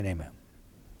Amen.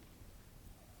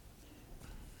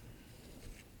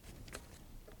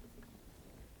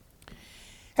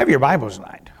 Have your Bibles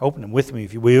tonight. Open them with me,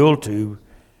 if you will, to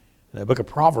the book of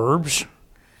Proverbs.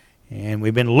 And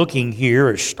we've been looking here,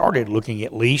 or started looking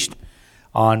at least,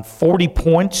 on 40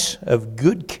 points of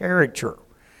good character.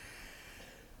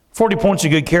 40 points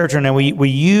of good character. Now, we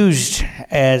used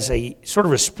as a sort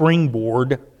of a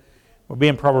springboard, we'll be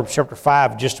in Proverbs chapter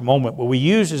 5 in just a moment, but we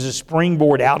used as a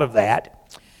springboard out of that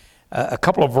a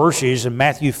couple of verses in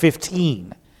Matthew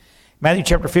 15. Matthew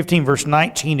chapter 15, verse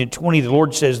 19 and 20, the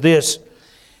Lord says this,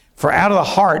 "For out of the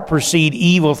heart proceed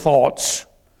evil thoughts,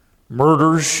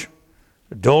 murders,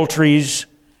 adulteries,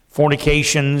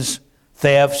 fornications,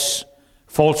 thefts,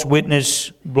 false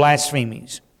witness,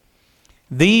 blasphemies.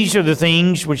 These are the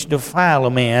things which defile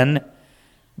a man,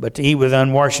 but to eat with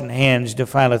unwashen hands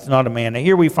defileth not a man." Now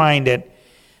here we find that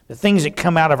the things that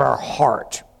come out of our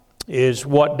heart is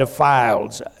what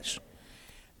defiles us.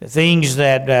 The things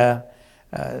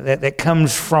that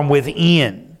comes from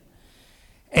within.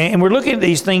 And we're looking at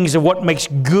these things of what makes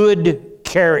good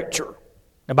character.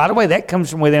 Now, by the way, that comes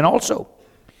from within also.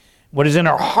 What is in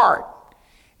our heart.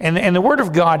 And the Word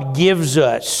of God gives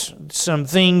us some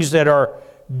things that are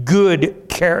good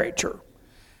character.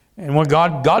 And what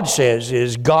God says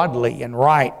is godly and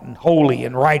right and holy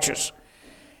and righteous.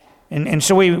 And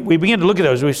so we begin to look at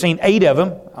those. We've seen 8 of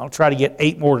them. I'll try to get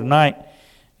 8 more tonight.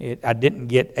 I didn't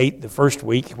get 8 the first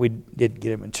week. We did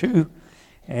get them in 2.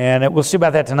 And we'll see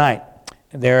about that tonight.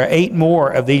 There are 8 more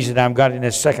of these that I've got in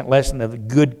this second lesson of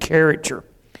good character.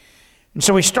 And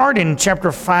so we start in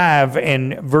chapter 5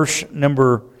 and verse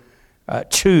number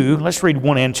 2. Let's read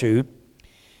 1 and 2.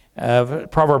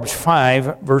 Proverbs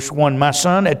 5, verse 1. "My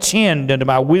son, attend unto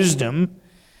my wisdom,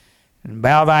 and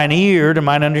bow thine ear to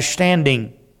mine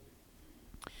understanding,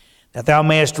 that thou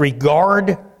mayest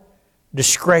regard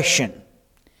discretion,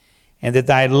 and that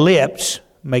thy lips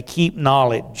may keep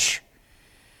knowledge."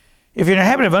 If you're in the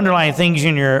habit of underlining things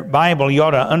in your Bible, you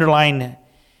ought to underline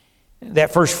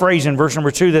that first phrase in verse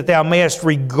number 2, that thou mayest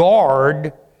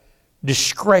regard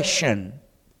discretion.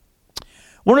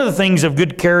 One of the things of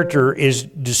good character is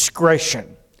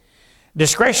discretion.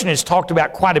 Discretion is talked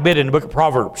about quite a bit in the book of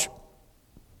Proverbs.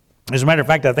 As a matter of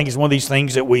fact, I think it's one of these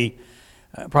things that we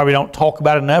probably don't talk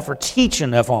about enough or teach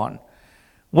enough on.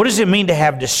 What does it mean to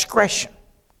have discretion?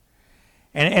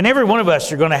 And every one of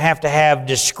us are going to have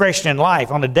discretion in life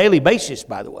on a daily basis,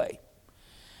 by the way.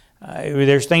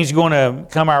 There's things going to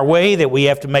come our way that we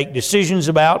have to make decisions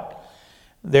about.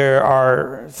 There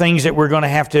are things that we're going to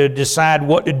have to decide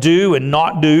what to do and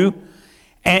not do.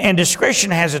 And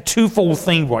discretion has a twofold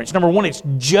thing for it. It's number one, it's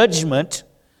judgment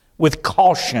with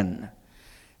caution.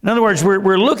 In other words,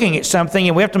 we're looking at something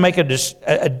and we have to make a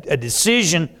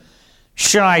decision.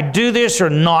 Should I do this or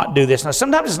not do this? Now,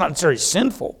 sometimes it's not necessarily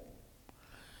sinful.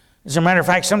 As a matter of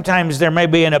fact, sometimes there may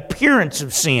be an appearance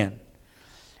of sin.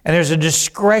 And there's a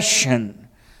discretion.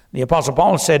 The Apostle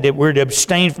Paul said that we're to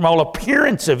abstain from all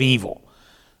appearance of evil.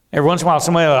 Every once in a while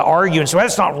somebody will argue and say, well,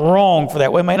 that's not wrong for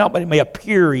that way. It may not, but it may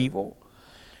appear evil.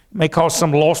 It may cause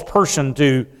some lost person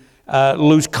to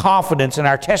lose confidence in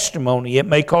our testimony. It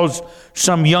may cause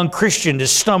some young Christian to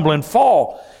stumble and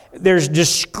fall. There's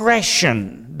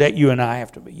discretion that you and I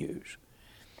have to use.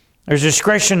 There's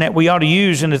discretion that we ought to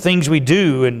use in the things we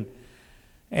do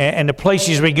and the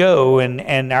places we go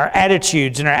and our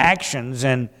attitudes and our actions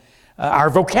and our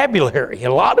vocabulary.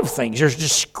 A lot of things. There's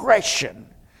discretion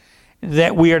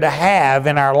that we are to have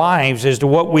in our lives as to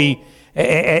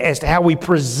how we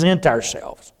present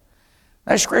ourselves.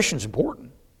 That discretion is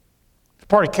important. It's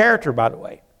part of character, by the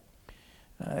way.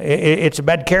 It's a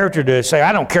bad character to say,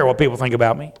 I don't care what people think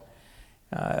about me.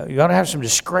 You ought to have some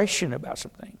discretion about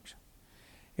some things.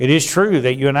 It is true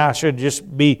that you and I should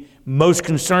just be most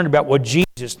concerned about what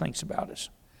Jesus thinks about us.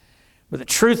 But the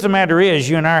truth of the matter is,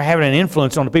 you and I are having an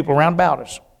influence on the people around about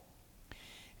us.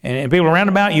 And people around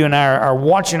about you and I are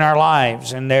watching our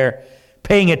lives, and they're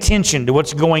paying attention to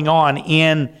what's going on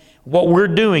in what we're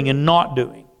doing and not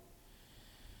doing.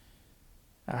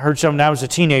 I heard something when I was a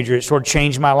teenager. It sort of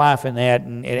changed my life in that,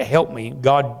 and it helped me.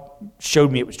 God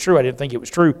showed me it was true. I didn't think it was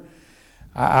true.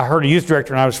 I heard a youth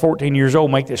director when I was 14 years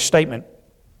old make this statement.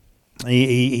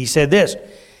 He said this.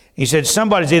 He said,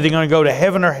 somebody's either going to go to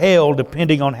heaven or hell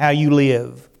depending on how you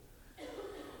live.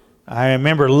 I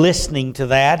remember listening to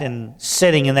that and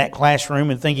sitting in that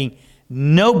classroom and thinking,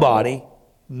 nobody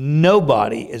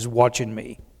is watching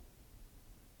me.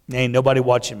 Ain't nobody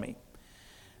watching me.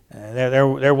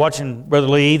 They're watching Brother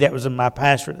Lee. That was my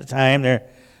pastor at the time. They're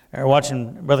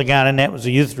watching Brother Guinan. That was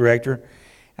the youth director.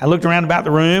 I looked around about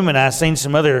the room, and I seen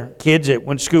some other kids that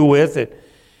went to school with. That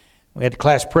we had the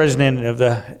class president of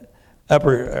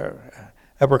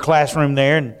upper classroom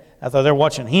there, and I thought they were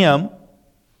watching him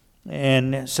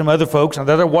and some other folks. I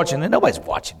thought they were watching. Nobody's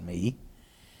watching me.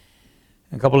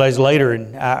 And a couple of days later,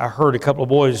 and I heard a couple of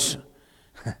boys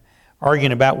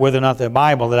arguing about whether or not the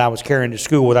Bible that I was carrying to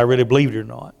school, whether I really believed it or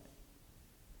not.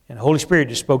 And the Holy Spirit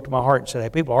just spoke to my heart and said, "Hey,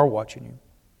 people are watching you.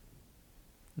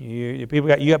 You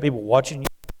got people watching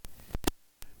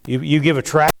you. You give a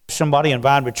tract to somebody,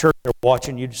 invite them to church, they're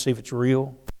watching you to see if it's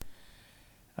real.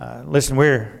 Listen,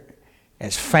 we're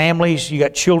as families, you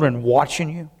got children watching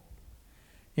you.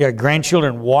 You got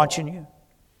grandchildren watching you.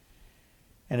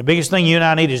 And the biggest thing you and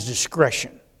I need is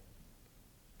discretion.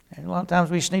 And a lot of times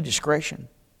we just need discretion.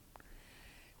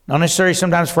 Not necessarily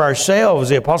sometimes for ourselves.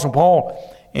 The Apostle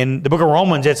Paul in the book of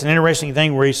Romans, that's an interesting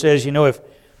thing where he says,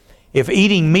 if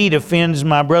eating meat offends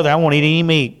my brother, I won't eat any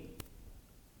meat.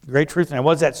 Great truth. Now,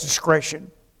 what's that? It's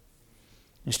discretion.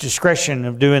 It's discretion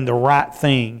of doing the right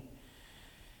thing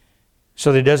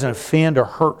so that it doesn't offend or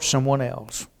hurt someone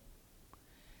else.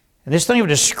 And this thing of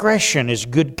discretion is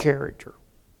good character.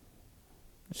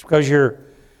 It's because you're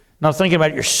not thinking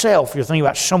about yourself, you're thinking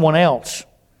about someone else.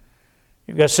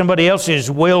 You've got somebody else's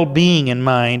well-being in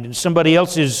mind and somebody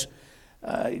else's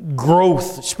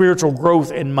growth, spiritual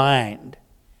growth in mind.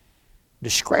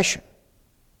 Discretion.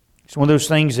 It's one of those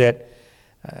things that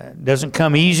doesn't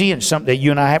come easy and something that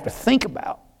you and I have to think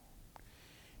about.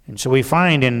 And so we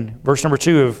find in verse number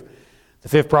 2 of the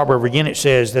 5th proverb, again it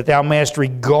says, that thou mayest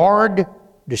regard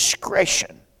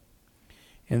discretion,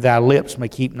 and thy lips may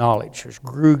keep knowledge. There's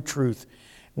good truth.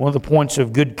 One of the points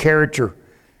of good character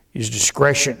is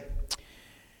discretion. I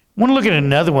want to look at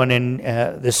another one in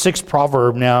the 6th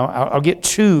proverb now. I'll get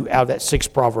 2 out of that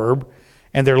 6th proverb,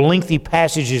 and they're lengthy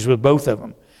passages with both of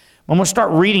them. I'm going to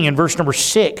start reading in verse number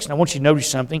 6, and I want you to notice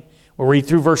something. We'll read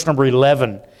through verse number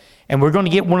 11, and we're going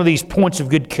to get one of these points of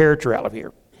good character out of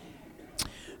here.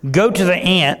 Go to the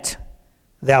ant,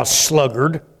 thou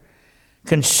sluggard,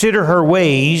 consider her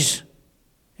ways,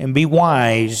 and be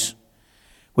wise,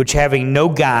 which having no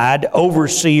guide,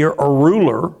 overseer, or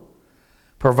ruler,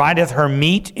 provideth her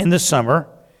meat in the summer,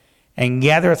 and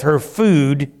gathereth her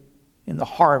food in the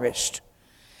harvest.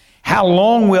 How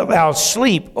long wilt thou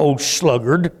sleep, O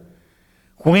sluggard?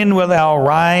 When wilt thou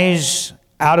rise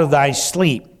out of thy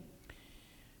sleep?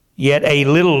 Yet a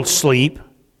little sleep,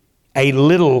 a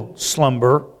little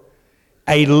slumber,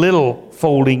 a little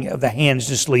folding of the hands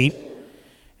to sleep,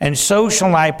 and so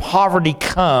shall thy poverty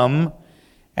come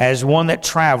as one that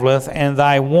traveleth, and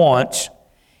thy want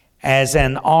as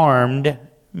an armed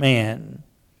man.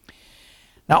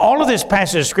 Now, all of this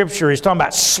passage of Scripture is talking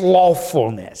about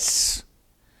slothfulness.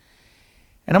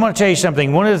 And I'm going to tell you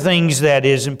something. One of the things that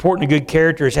is important to good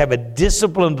character is have a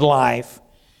disciplined life,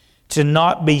 to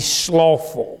not be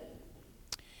slothful.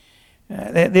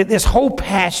 This whole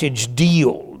passage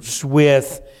deals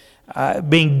with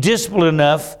being disciplined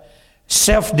enough,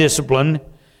 self-disciplined,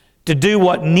 to do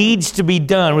what needs to be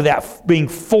done without being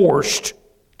forced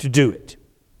to do it.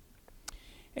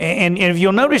 And if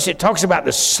you'll notice, it talks about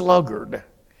the sluggard.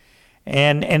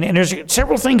 And there's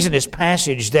several things in this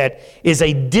passage that is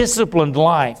a disciplined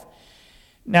life.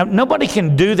 Now, nobody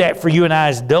can do that for you and I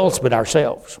as adults but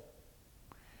ourselves.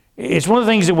 It's one of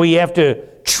the things that we have to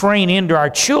train into our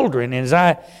children. And as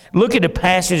I look at a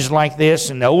passage like this,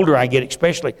 and the older I get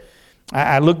especially,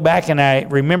 I look back and I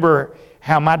remember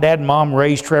how my dad and mom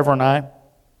raised Trevor and I.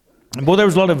 And boy, there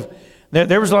was a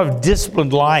lot of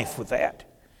disciplined life with that.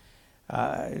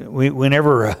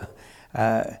 Whenever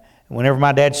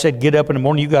my dad said, get up in the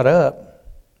morning, you got up.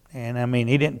 And I mean,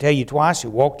 he didn't tell you twice. He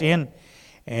walked in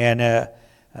and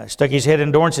stuck his head in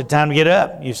the door and said, time to get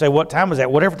up. You say, what time was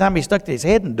that? Whatever time he stuck his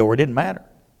head in the door, it didn't matter.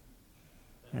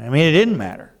 I mean, it didn't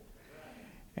matter.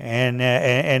 And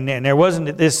there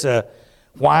wasn't this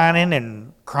whining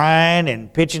and crying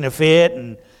and pitching a fit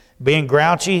and being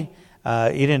grouchy.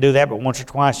 He didn't do that but once or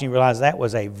twice, and you realize that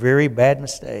was a very bad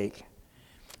mistake.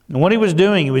 And what he was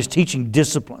doing, he was teaching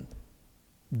discipline.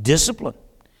 Discipline.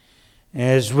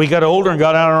 As we got older and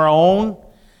got on our own,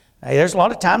 hey, there's a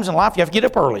lot of times in life you have to get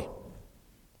up early.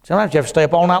 Sometimes you have to stay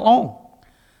up all night long.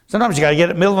 Sometimes you got to get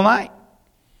up in the middle of the night.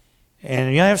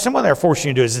 And you have someone there forcing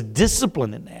you to do it. There's a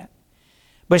discipline in that.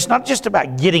 But it's not just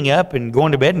about getting up and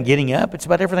going to bed and getting up. It's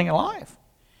about everything in life.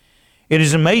 It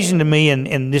is amazing to me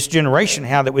in this generation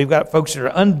how that we've got folks that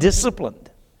are undisciplined.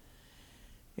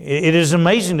 It is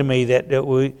amazing to me that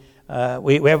we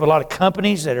have a lot of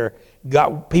companies that are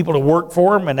got people to work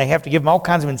for them, and they have to give them all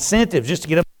kinds of incentives just to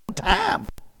get up on time.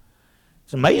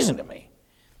 It's amazing to me.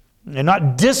 They're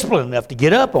not disciplined enough to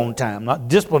get up on time, not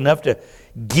disciplined enough to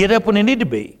get up when they need to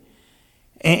be.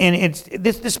 And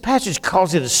this passage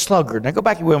calls it a sluggard. Now go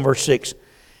back to verse 6.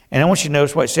 And I want you to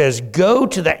notice what it says. Go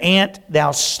to the ant,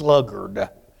 thou sluggard.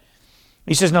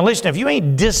 He says, now listen, if you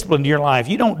ain't disciplined in your life,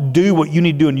 you don't do what you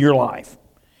need to do in your life.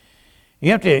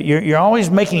 You're always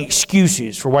making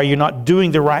excuses for why you're not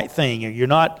doing the right thing. You're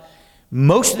not,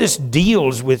 most of this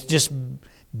deals with just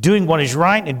doing what is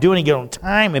right and doing it on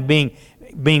time and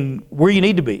being where you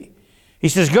need to be. He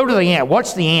says, go to the ant.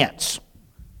 Watch the ants,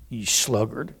 you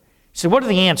sluggard. He said, what do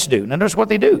the ants do? Now notice what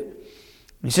they do.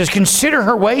 He says, consider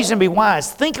her ways and be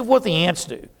wise. Think of what the ants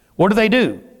do. What do they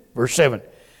do? Verse 7,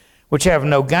 which have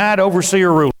no guide,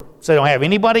 overseer, or ruler. So they don't have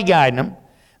anybody guiding them.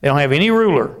 They don't have any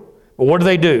ruler. But what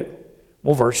do?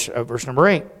 Well, verse number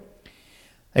 8.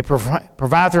 They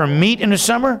provide their meat in the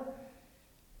summer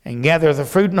and gather their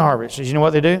food in the harvest. So you know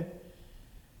what they do?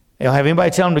 They don't have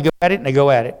anybody tell them to go at it, and they go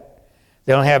at it.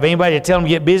 They don't have anybody to tell them to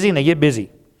get busy, and they get busy.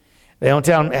 They don't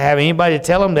have anybody to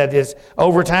tell them that it's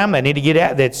overtime. They need to get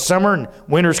out. That summer and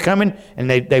winter's coming, and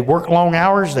they work long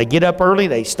hours. They get up early.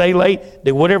 They stay late.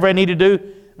 Do whatever they need to do. They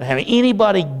don't have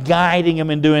anybody guiding them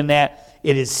in doing that.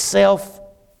 It is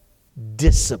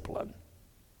self-discipline.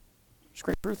 There's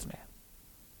great truth in that.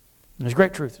 There's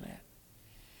great truth in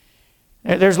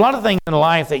that. There's a lot of things in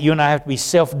life that you and I have to be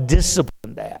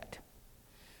self-disciplined at.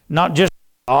 Not just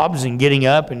jobs and getting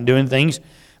up and doing things.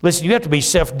 Listen, you have to be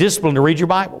self-disciplined to read your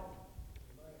Bible.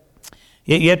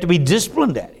 You have to be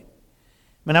disciplined at it.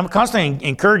 I mean, I'm constantly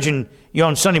encouraging you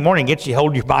on Sunday morning, get you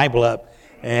hold your Bible up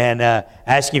and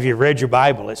ask you if you've read your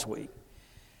Bible this week.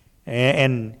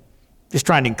 And just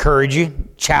trying to encourage you,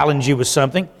 challenge you with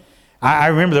something. I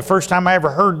remember the first time I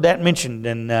ever heard that mentioned,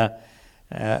 and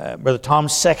Brother Tom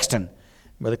Sexton,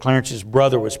 Brother Clarence's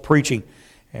brother, was preaching,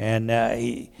 and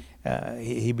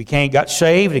he got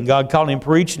saved, and God called him to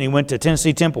preach, and he went to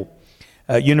Tennessee Temple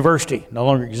University. No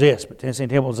longer exists, but Tennessee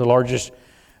Temple was the largest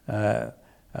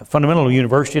fundamental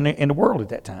university in the world at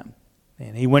that time.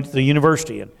 And he went to the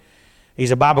university, and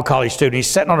he's a Bible college student. He's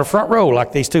sitting on the front row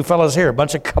like these two fellows here, a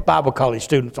bunch of Bible college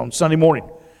students on Sunday morning.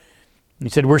 And he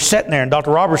said, we're sitting there, and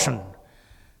Dr. Robertson,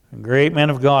 a great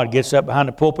man of God, gets up behind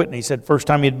the pulpit, and he said first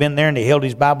time he'd been there, and he held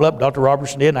his Bible up, Dr.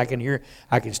 Robertson did, and I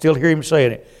can still hear him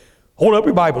saying it. Hold up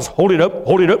your Bibles. Hold it up.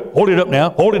 Hold it up. Hold it up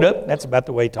now. Hold it up. That's about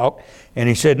the way he talked. And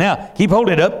he said, now, keep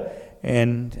holding it up.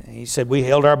 And he said, we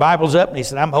held our Bibles up. And he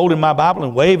said, I'm holding my Bible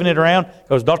and waving it around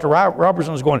because Dr.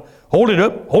 Robertson was going, hold it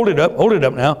up. Hold it up. Hold it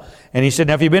up now. And he said,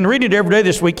 now, if you've been reading it every day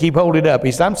this week, keep holding it up.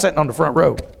 He said, I'm sitting on the front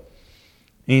row. And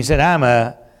he said,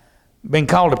 I'm been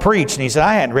called to preach. And he said,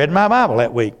 I hadn't read my Bible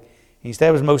that week. He said,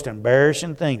 that was the most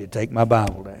embarrassing thing to take my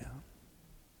Bible down.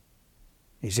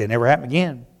 He said, it never happened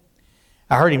again.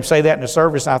 I heard him say that in the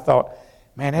service. I thought,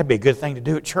 man, that'd be a good thing to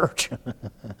do at church.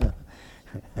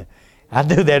 I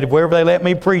do that wherever they let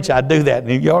me preach. I do that.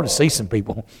 And you ought to see some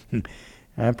people.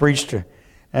 I preached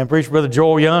Brother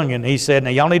Joel Young, and he said, now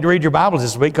y'all need to read your Bibles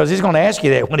this week because he's going to ask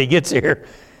you that when he gets here.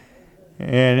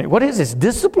 And what is this?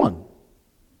 Discipline.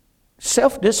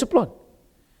 Self-discipline.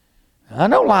 I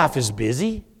know life is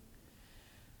busy.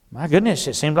 My goodness,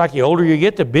 it seems like the older you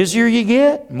get, the busier you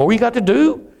get, the more you got to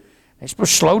do. You're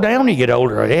supposed to slow down when you get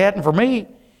older. It hadn't for me.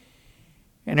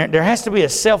 And there has to be a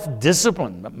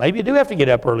self-discipline. Maybe you do have to get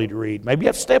up early to read. Maybe you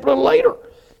have to stay up a little later.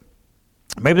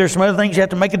 Maybe there's some other things you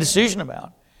have to make a decision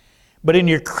about. But in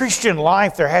your Christian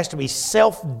life, there has to be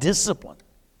self-discipline.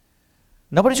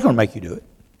 Nobody's going to make you do it.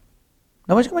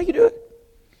 Nobody's going to make you do it.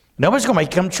 Nobody's going to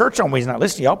make you come to church on Wednesday night.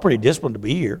 Listen, y'all pretty disciplined to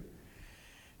be here.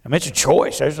 I mean, it's a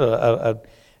choice. There's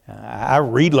I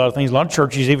read a lot of things. A lot of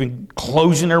churches even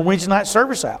closing their Wednesday night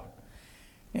service out.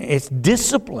 It's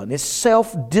discipline. It's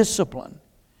self-discipline.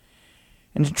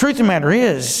 And the truth of the matter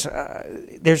is,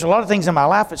 there's a lot of things in my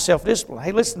life that's self-discipline.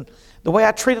 Hey, listen, the way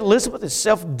I treat Elizabeth is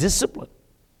self-discipline.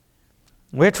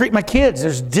 The way I treat my kids,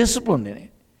 there's discipline in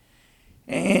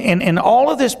it. And all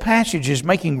of this passage is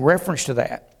making reference to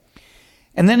that.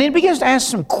 And then it begins to ask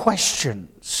some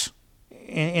questions.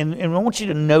 And I want you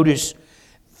to notice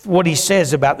what he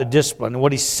says about the discipline and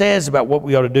what he says about what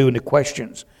we ought to do in the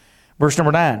questions. Verse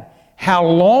number 9. How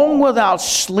long wilt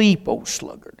sleep, O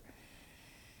sluggard?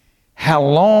 How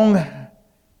long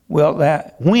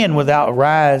when wilt thou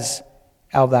arise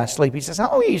out of thy sleep? He says,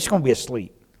 how long are you just going to be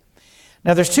asleep?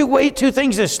 Now there's two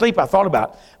things in sleep I thought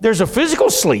about. There's a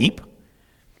physical sleep.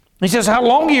 He says, how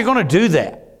long are you going to do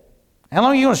that? How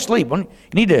long are you going to sleep? You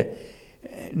need to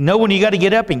know when you got to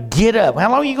get up and get up.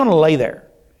 How long are you going to lay there?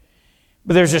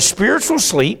 But there's a spiritual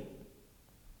sleep.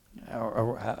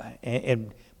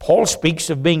 And Paul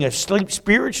speaks of being asleep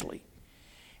spiritually.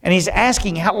 And he's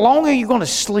asking, how long are you going to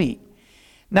sleep?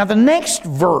 Now the next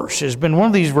verse has been one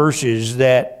of these verses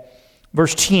that,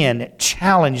 verse 10,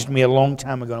 challenged me a long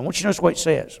time ago. I want you to notice what it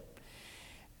says.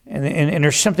 And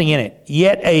there's something in it.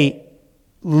 Yet a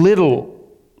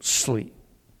little sleep.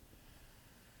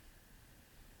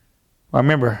 I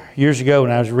remember years ago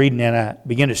when I was reading that, I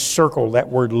began to circle that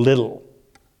word little.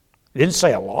 It didn't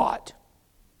say a lot.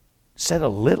 It said a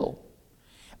little.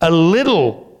 A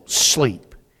little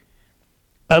sleep.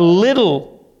 A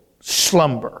little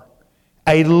slumber.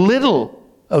 A little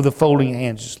of the folding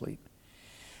hands of sleep.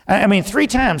 I mean, 3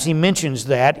 times he mentions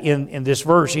that in this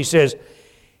verse. He says,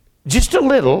 just a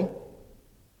little.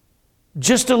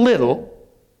 Just a little.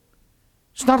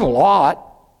 It's not a lot.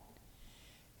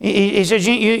 He says,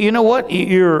 you know what?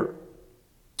 We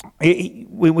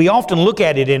often look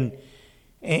at it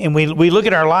and we look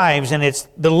at our lives, and it's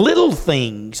the little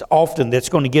things often that's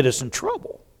going to get us in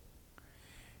trouble.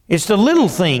 It's the little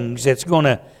things that's going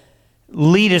to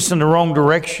lead us in the wrong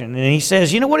direction. And he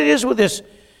says, you know what it is with this,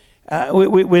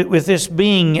 with this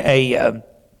being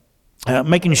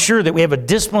making sure that we have a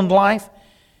disciplined life?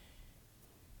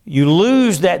 You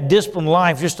lose that disciplined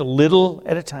life just a little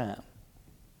at a time.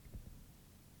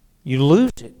 You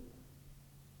lose it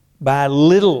by a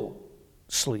little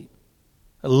sleep,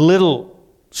 a little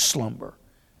slumber,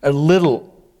 a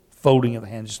little folding of the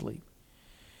hands of sleep.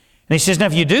 And he says, now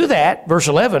if you do that, verse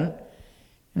 11,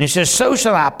 and he says, so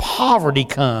shall thy poverty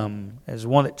come as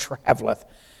one that traveleth.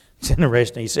 It's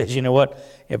interesting. He says, you know what?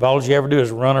 If all you ever do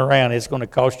is run around, it's going to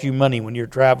cost you money when you're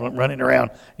traveling, running around.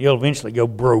 You'll eventually go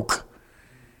broke.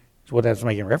 That's what that's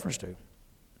making reference to.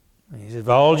 He says, if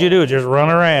all you do is just run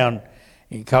around,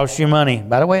 it costs you money.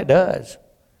 By the way, it does.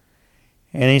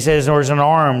 And he says there's an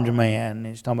armed man.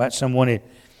 He's talking about someone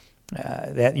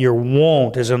that your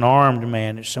want is an armed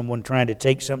man. It's someone trying to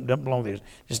take something that doesn't belong to you.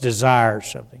 Just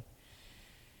desires something.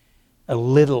 A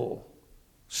little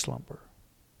slumber.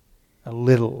 A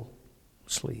little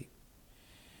sleep.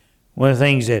 One of the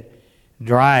things that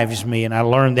drives me, and I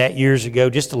learned that years ago,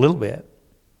 just a little bit.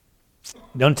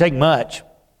 It doesn't take much.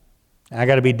 I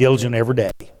got to be diligent every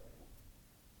day.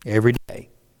 Every day.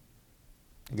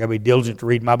 I got to be diligent to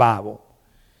read my Bible.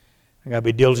 I got to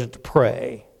be diligent to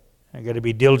pray. I got to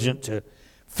be diligent to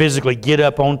physically get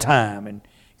up on time, and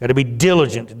got to be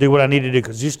diligent to do what I need to do,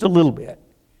 because just a little bit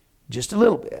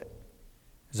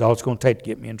is all it's going to take to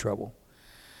get me in trouble.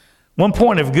 One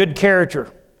point of good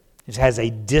character is has a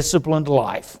disciplined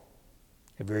life,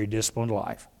 a very disciplined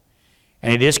life,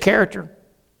 and it is character.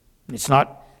 It's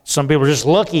not. Some people are just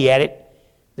lucky at it.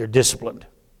 They're disciplined.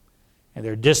 And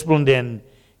they're disciplined in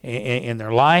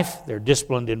their life. They're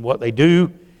disciplined in what they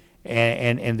do.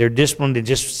 And they're disciplined in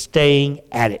just staying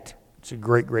at it. It's a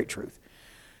great, great truth.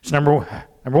 So number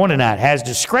one tonight, has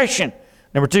discretion.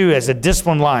 Number 2, has a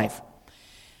disciplined life.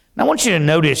 Now I want you to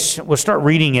notice, we'll start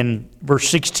reading in verse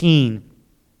 16.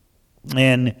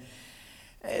 And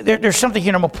there's something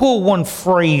here. I'm going to pull one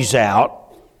phrase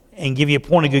out and give you a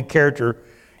point of good character.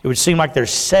 It would seem like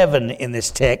there's 7 in this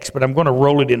text, but I'm going to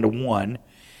roll it into one.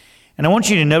 And I want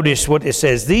you to notice what it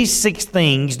says. These 6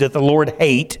 things that the Lord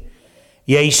hate,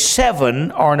 yea,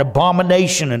 7 are an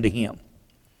abomination unto him.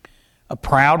 A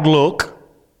proud look,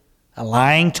 a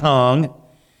lying tongue,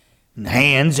 and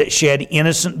hands that shed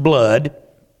innocent blood,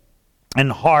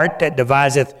 and heart that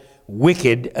deviseth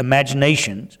wicked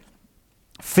imaginations,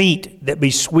 feet that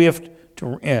be swift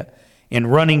in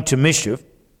running to mischief,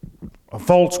 a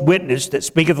false witness that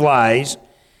speaketh lies,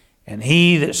 and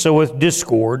he that soweth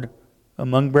discord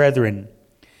among brethren.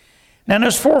 Now in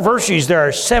those 4 verses, there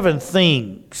are 7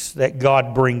 things that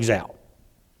God brings out.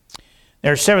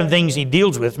 There are 7 things he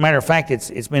deals with. As a matter of fact,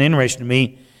 it's been interesting to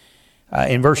me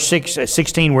in verse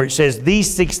 16 where it says,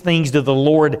 these 6 things do the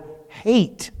Lord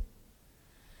hate.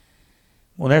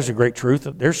 Well, there's a great truth.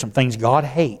 There's some things God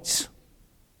hates.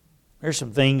 There's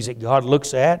some things that God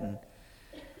looks at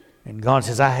and God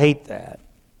says, I hate that.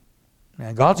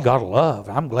 Now, God's God of love.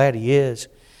 I'm glad he is.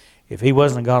 If he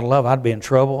wasn't a God of love, I'd be in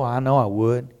trouble. I know I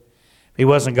would. If he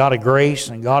wasn't God of grace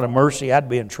and God of mercy, I'd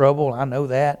be in trouble. I know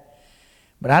that.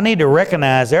 But I need to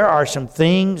recognize there are some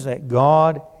things that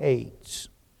God hates.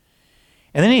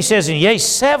 And then he says, and yea,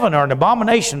 7 are an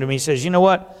abomination to me. He says, you know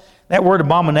what? That word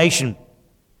abomination,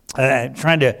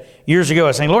 years ago, I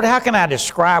was saying, Lord, how can I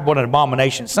describe what an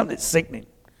abomination is? Something that's sickening.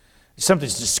 Something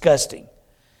that's disgusting.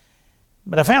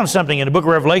 But I found something in the book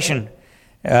of Revelation,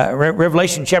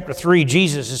 Revelation chapter 3.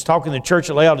 Jesus is talking to the church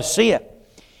of Laodicea.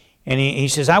 And he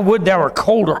says, I would thou were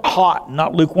cold or hot,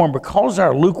 not lukewarm. Because thou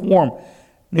art lukewarm,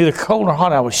 neither cold nor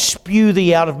hot, I will spew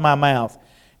thee out of my mouth.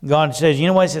 God says, you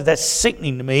know what? He says, that's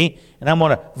sickening to me, and I'm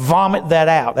going to vomit that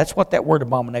out. That's what that word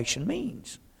abomination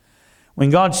means.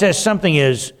 When God says something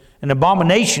is an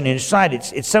abomination in his sight,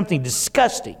 it's something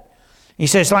disgusting. He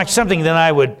says, it's like something that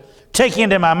I would take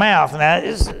into my mouth, and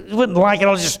I wouldn't like it.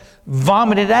 I'll just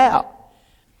vomit it out.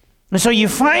 And so you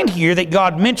find here that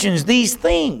God mentions these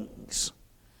things.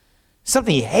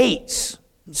 Something he hates.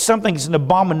 Something's an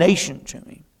abomination to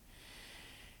him.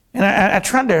 And I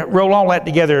tried to roll all that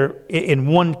together in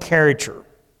one character.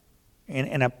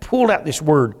 And I pulled out this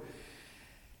word.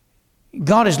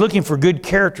 God is looking for good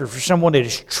character for someone that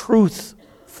is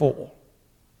truthful.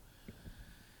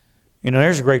 You know,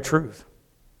 there's a great truth.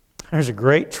 There's a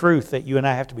great truth that you and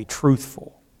I have to be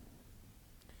truthful.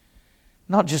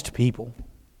 Not just to people.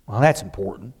 Well, that's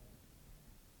important.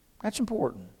 That's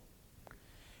important.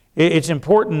 It's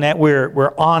important that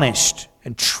we're honest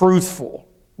and truthful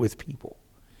with people.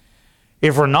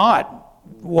 If we're not,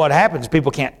 what happens?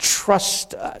 People can't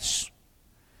trust us.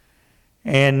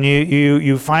 And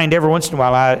you find every once in a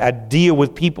while I deal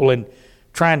with people and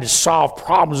trying to solve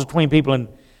problems between people,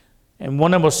 and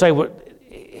one of them will say, well,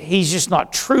 he's just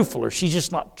not truthful, or she's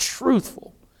just not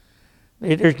truthful.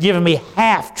 They're giving me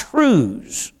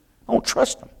half-truths. I don't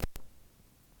trust them.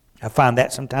 I find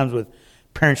that sometimes with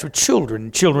parents with children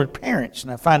and children with parents,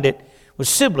 and I find it with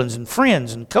siblings and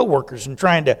friends and coworkers, and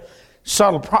trying to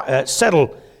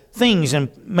settle things and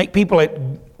make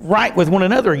people right with one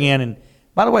another again. And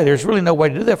by the way, there's really no way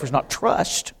to do that if there's not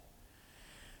trust.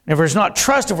 And if there's not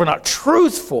trust, if we're not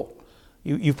truthful,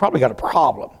 you've probably got a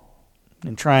problem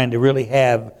in trying to really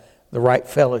have the right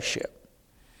fellowship.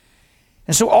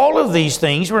 And so all of these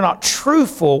things, we're not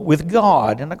truthful with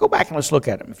God. And now go back and let's look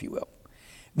at them, if you will.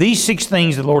 These 6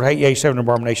 things the Lord hates, yea, 7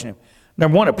 abomination.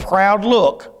 Number 1, a proud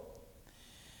look.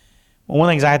 Well, one of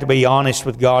the things I have to be honest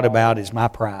with God about is my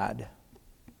pride.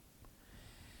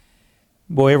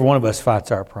 Boy, every one of us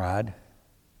fights our pride.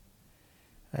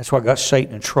 That's what got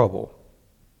Satan in trouble.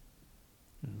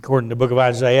 According to the book of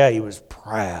Isaiah, he was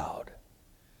proud.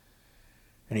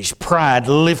 And his pride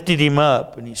lifted him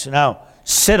up. And he said, now,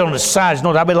 sit on the sides.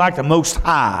 No, I'll be like the Most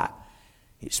High.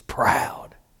 He's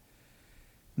proud.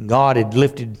 And God had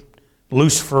lifted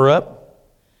Lucifer up.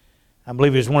 I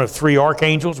believe he was one of 3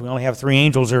 archangels. We only have 3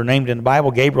 angels that are named in the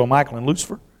Bible, Gabriel, Michael, and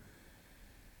Lucifer.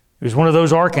 He was one of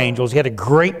those archangels. He had a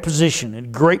great position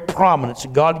and great prominence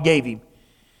that God gave him.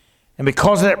 And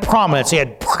because of that prominence, he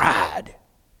had pride.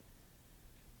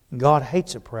 And God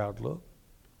hates a proud look.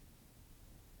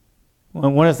 Well,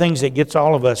 one of the things that gets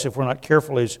all of us, if we're not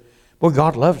careful, is, boy,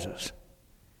 God loves us.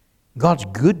 God's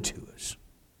good to us.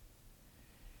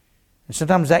 And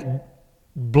sometimes that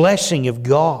blessing of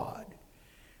God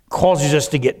causes us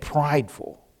to get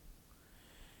prideful.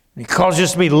 And it causes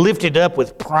us to be lifted up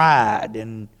with pride.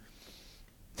 And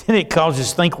then it causes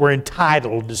us to think we're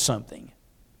entitled to something.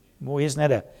 Boy, isn't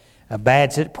that a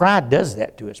bad situation? Pride does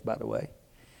that to us, by the way.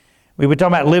 We were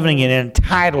talking about living in an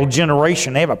entitled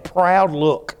generation. They have a proud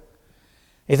look.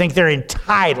 They think they're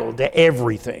entitled to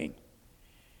everything.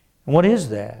 And what is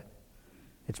that?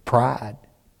 It's pride.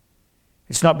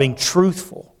 It's not being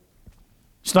truthful.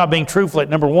 It's not being truthful at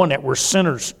number 1, that we're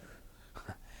sinners.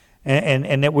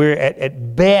 And that we're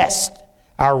at best,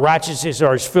 our righteousness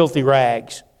are as filthy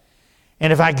rags.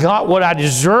 And if I got what I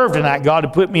deserved tonight, God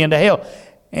would put me into hell.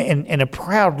 And a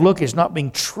proud look is not being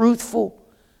truthful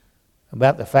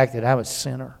about the fact that I'm a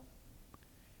sinner.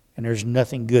 And there's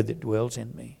nothing good that dwells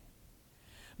in me.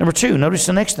 Number 2, notice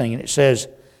the next thing. And it says,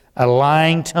 a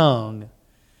lying tongue.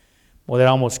 Well, that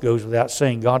almost goes without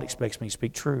saying. God expects me to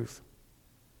speak truth.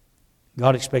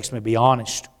 God expects me to be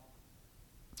honest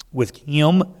with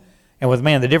Him and with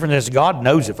man. The difference is God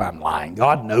knows if I'm lying.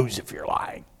 God knows if you're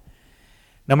lying.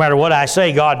 No matter what I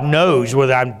say, God knows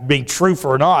whether I'm being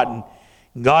truthful or not.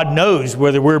 And God knows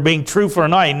whether we're being truthful or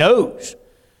not. He knows.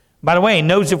 By the way, He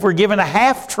knows if we're giving a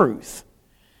half-truth.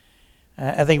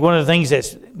 I think one of the things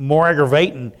that's more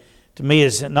aggravating to me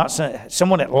is not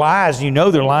someone that lies, you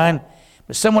know they're lying,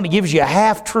 but someone that gives you a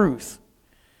half-truth.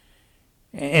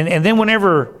 And then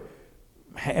whenever,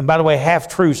 and by the way,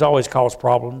 half-truths always cause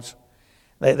problems.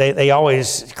 They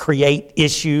always create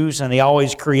issues, and they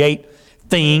always create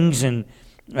things and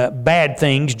bad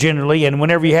things generally. And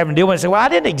whenever you have to deal with it, say, well, I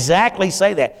didn't exactly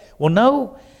say that. Well,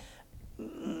 no,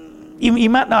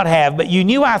 you might not have, but you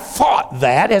knew I thought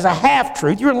that as a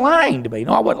half-truth. You're lying to me.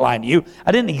 No, I wasn't lying to you.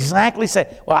 I didn't exactly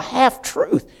say, well, a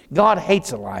half-truth. God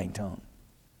hates a lying tongue.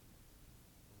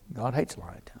 God hates a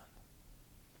lying tongue.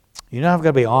 You know, I've got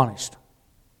to be honest.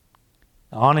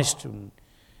 Honest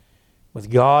with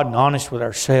God and honest with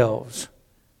ourselves.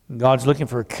 And God's looking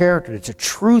for a character that's a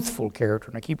truthful character.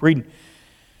 And I keep reading.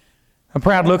 A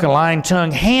proud look, a lying tongue,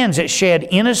 hands that shed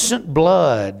innocent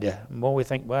blood. Boy, we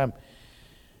think, well,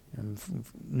 I'm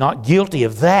not guilty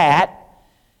of that.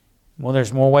 Well,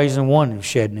 there's more ways than one of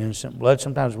shedding innocent blood.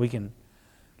 Sometimes we can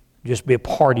just be a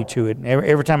party to it. And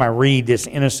every time I read this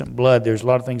innocent blood, there's a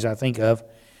lot of things I think of.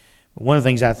 But one of the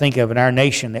things I think of in our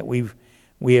nation that we've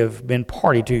we have been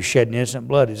party to shedding innocent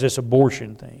blood is this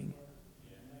abortion thing.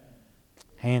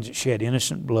 Hands that shed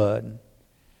innocent blood.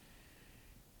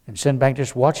 And sitting back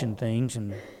just watching things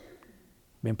and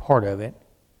being part of it.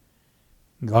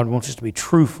 God wants us to be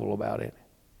truthful about it.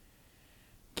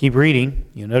 Keep reading.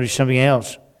 You'll notice something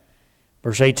else.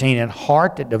 Verse 18, "And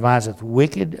heart that deviseth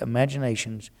wicked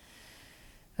imaginations."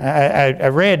 I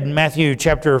read in Matthew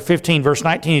chapter 15, verse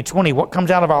 19 to 20, what comes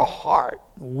out of our heart?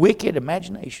 Wicked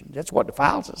imaginations. That's what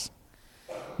defiles us.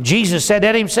 Jesus said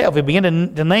that himself. He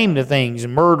began to name the things,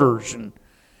 and murders, and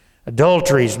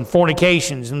adulteries, and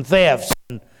fornications, and thefts,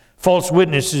 and false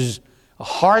witnesses. A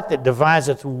heart that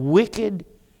deviseth wicked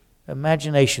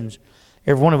imaginations.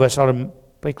 Every one of us ought to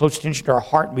pay close attention to our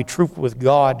heart and be truthful with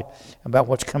God about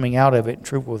what's coming out of it, and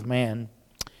truthful with man.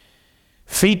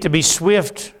 Feet to be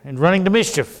swift and running to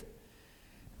mischief.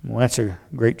 Well, that's a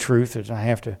great truth, as I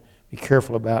have to be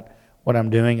careful about what I'm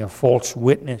doing. A false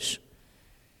witness.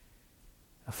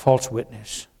 A false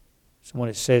witness. Someone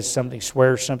that says something,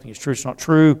 swears something is true, it's not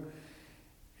true.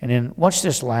 And then watch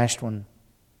this last one,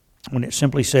 when it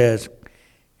simply says,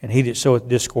 "And he that soweth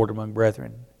discord among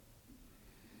brethren."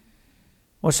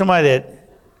 Well, somebody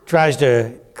that tries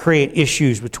to create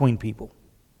issues between people.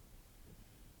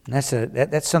 And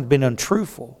that's something been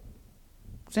untruthful.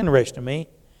 It's interesting to me.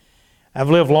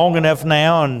 I've lived long enough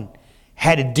now and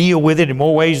had to deal with it in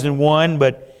more ways than one,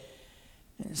 but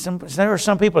there are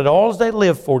some people that all they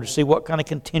live for to see what kind of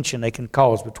contention they can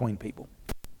cause between people.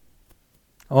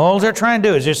 All they're trying to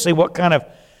do is just see what kind of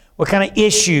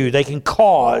issue they can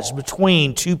cause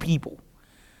between two people.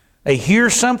 They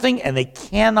hear something and they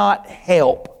cannot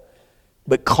help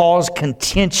but cause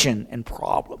contention and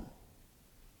problem.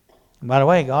 And by the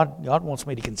way, God wants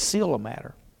me to conceal a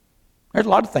matter. There's a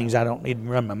lot of things I don't need to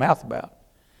run my mouth about.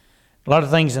 A lot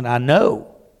of things that I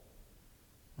know.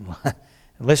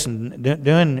 Listen,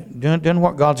 doing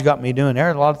what God's got me doing, there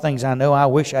are a lot of things I know I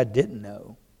wish I didn't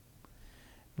know.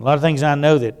 A lot of things I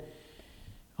know that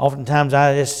oftentimes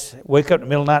I just wake up in the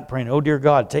middle of the night praying, "Oh, dear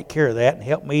God, take care of that and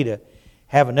help me to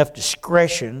have enough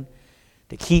discretion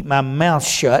to keep my mouth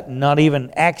shut and not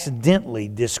even accidentally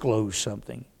disclose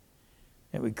something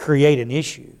that would create an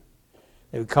issue,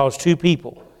 that would cause two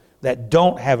people that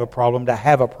don't have a problem to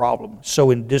have a problem,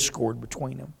 so in discord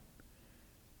between them."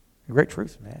 A great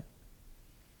truth in that.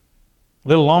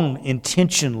 Let alone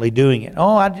intentionally doing it.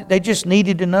 They just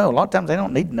needed to know. A lot of times they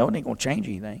don't need to know. It ain't going to change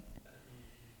anything.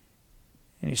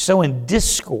 And he's so in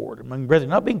discord among brethren,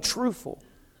 not being truthful,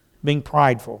 being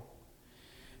prideful.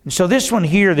 And so this one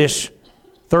here, this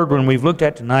third one we've looked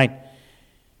at tonight,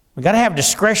 we've got to have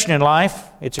discretion in life.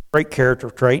 It's a great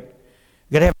character trait.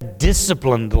 You've got to have a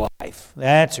disciplined life.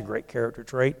 That's a great character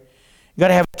trait. You've got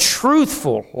to have a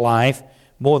truthful life.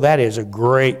 Boy, that is a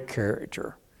great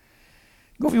character.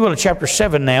 Go, if you will, to chapter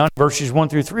 7 now, verses 1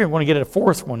 through 3. I'm going to get a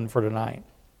fourth one for tonight.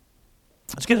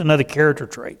 Let's get another character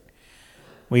trait.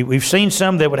 We've seen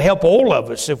some that would help all of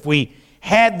us if we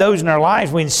had those in our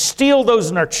lives. We instill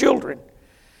those in our children.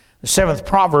 The 7th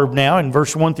proverb now in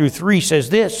verse 1 through 3 says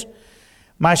this: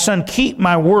 "My son, keep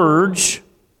my words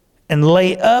and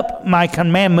lay up my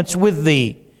commandments with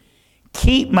thee.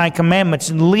 Keep my commandments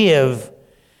and live,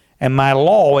 and my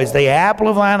law is the apple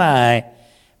of thine eye.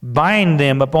 Bind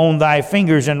them upon thy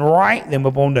fingers and write them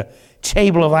upon the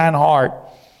table of thine heart."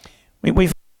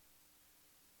 We've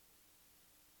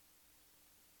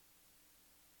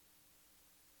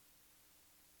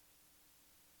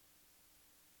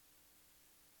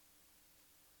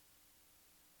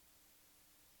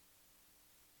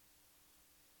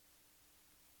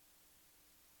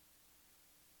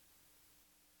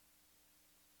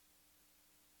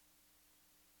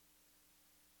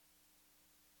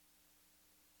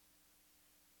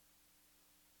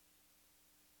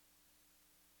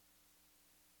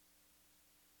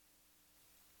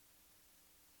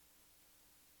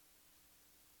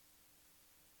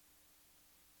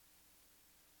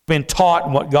been taught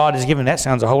what God has given. That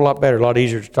sounds a whole lot better, a lot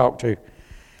easier to talk to.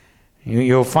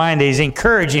 You'll find he's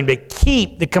encouraging to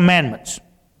keep the commandments.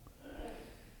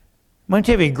 I'm going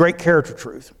to tell you a great character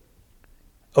truth.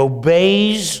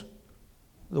 Obeys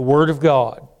the Word of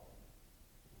God.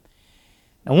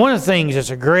 And one of the things that's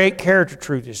a great character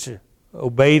truth is to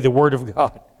obey the Word of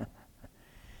God.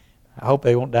 I hope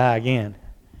they won't die again.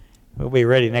 We'll be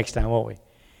ready next time, won't we?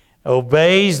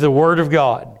 Obeys the Word of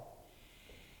God.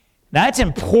 Now, it's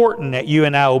important that you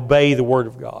and I obey the Word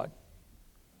of God.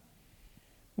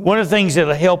 One of the things that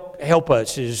will help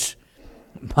us is,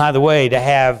 by the way, to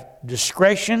have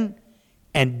discretion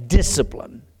and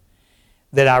discipline,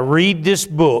 that I read this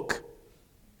book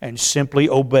and simply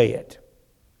obey it.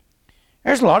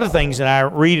 There's a lot of things that I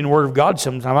read in the Word of God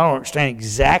sometimes I don't understand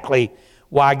exactly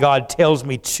why God tells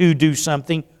me to do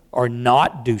something or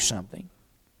not do something.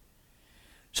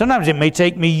 Sometimes it may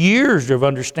take me years to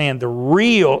understand the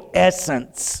real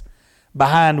essence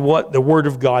behind what the Word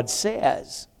of God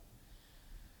says.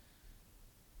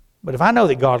 But if I know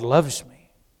that God loves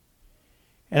me,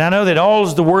 and I know that all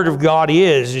the Word of God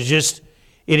is just,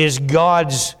 it is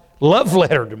God's love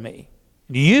letter to me,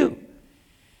 to you.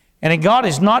 And that God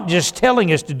is not just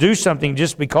telling us to do something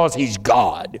just because He's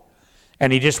God,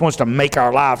 and He just wants to make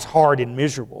our lives hard and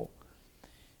miserable.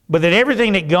 But that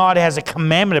everything that God has a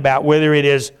commandment about, whether it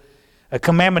is a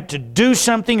commandment to do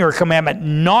something or a commandment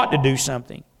not to do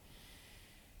something,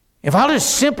 if I'll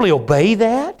just simply obey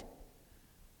that,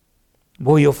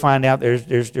 boy, you'll find out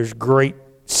there's great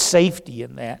safety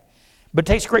in that. But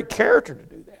it takes great character to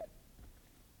do that.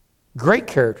 Great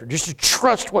character, just to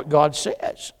trust what God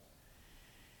says.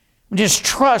 Just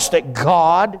trust that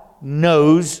God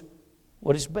knows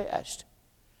what is best.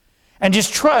 And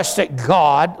just trust that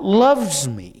God loves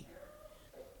me.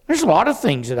 There's a lot of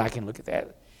things that I can look at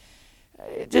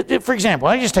that. For example,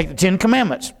 I just take the 10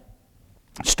 Commandments.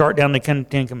 Start down the 10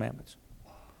 Commandments.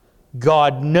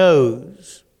 God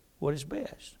knows what is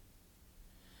best.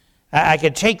 I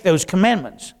could take those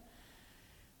commandments.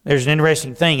 There's an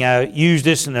interesting thing. I used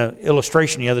this in an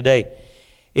illustration the other day.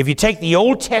 If you take the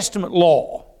Old Testament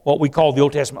law, what we call the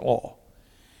Old Testament law,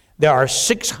 there are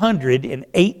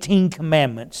 618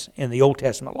 commandments in the Old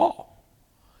Testament law.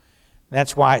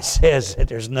 That's why it says that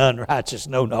there's none righteous,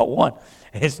 no, not one.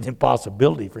 It's an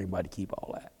impossibility for anybody to keep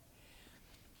all that.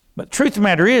 But the truth of the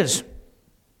matter is,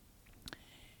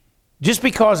 just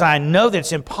because I know that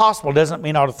it's impossible doesn't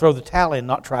mean I ought to throw the towel in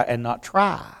and not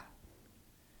try.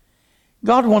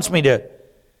 God wants me to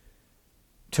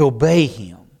obey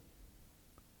Him.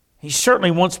 He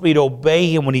certainly wants me to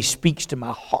obey Him when He speaks to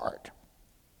my heart.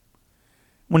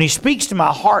 When He speaks to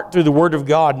my heart through the Word of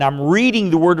God, and I'm reading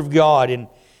the Word of God, and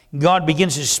God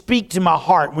begins to speak to my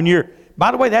heart.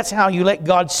 By the way, that's how you let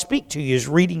God speak to you, is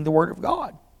reading the Word of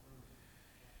God.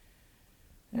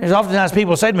 There's oftentimes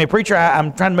people say to me, "Preacher,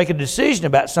 I'm trying to make a decision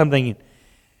about something." And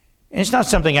it's not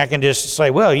something I can just say,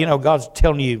 well, God's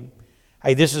telling you,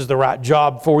 hey, this is the right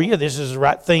job for you. This is the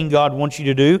right thing God wants you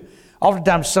to do.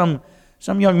 Oftentimes some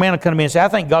young man will come to me and say, I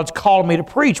think God's calling me to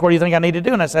preach. What do you think I need to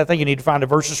do? And I say, I think you need to find a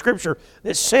verse of Scripture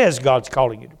that says God's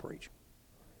calling you to preach.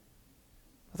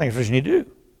 I think that's what you need to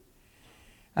do.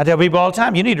 I tell people all the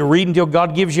time, you need to read until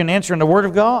God gives you an answer in the Word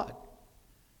of God.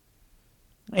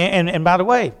 And by the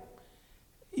way,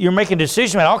 you're making a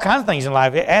decision about all kinds of things in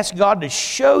life. Ask God to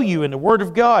show you in the Word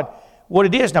of God what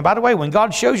it is. Now, by the way, when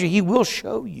God shows you, He will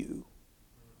show you.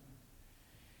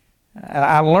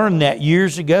 I learned that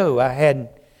years ago. I had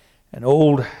an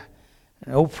old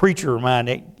preacher of mine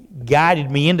that guided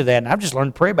me into that, and I've just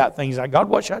learned to pray about things like, God,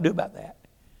 what should I do about that?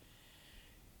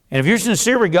 And if you're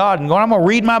sincere with God and going, I'm going to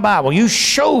read my Bible, you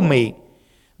show me,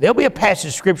 there'll be a passage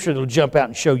of Scripture that will jump out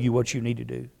and show you what you need to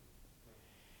do.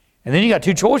 And then you got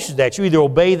two choices that you either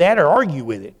obey that or argue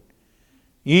with it.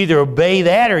 You either obey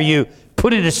that or you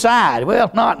put it aside. Well,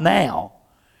 not now.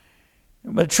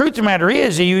 But the truth of the matter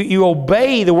is, you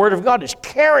obey the Word of God. There's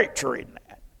character in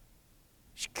that.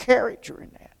 There's character in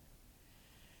that.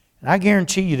 And I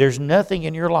guarantee you there's nothing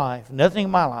in your life, nothing in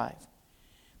my life,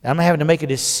 that I'm having to make a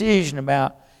decision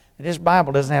about that this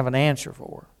Bible doesn't have an answer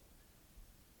for.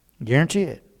 I guarantee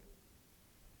it.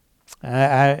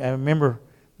 I remember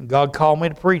when God called me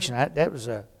to preach, and I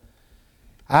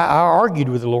argued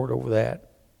with the Lord over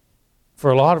that for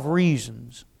a lot of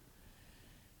reasons.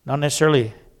 Not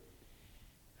necessarily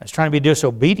I was trying to be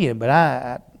disobedient, but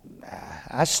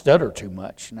I stutter too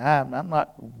much, and I'm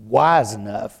not wise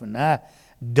enough, and I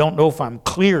don't know if I'm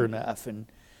clear enough, and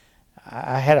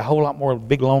I had a whole lot more of a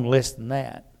big long list than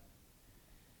that.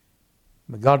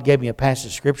 But God gave me a passage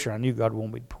of Scripture I knew God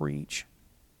wanted me to preach.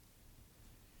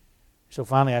 So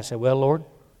finally I said, well, Lord,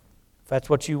 if that's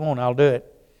what you want, I'll do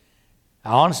it.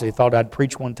 I honestly thought I'd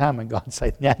preach one time, and God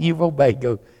said, now you've obeyed,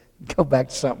 go back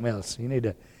to something else. You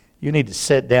need to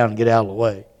sit down and get out of the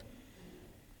way.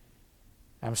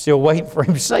 I'm still waiting for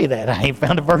Him to say that. I ain't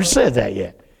found a verse that says that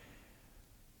yet.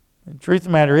 The truth of the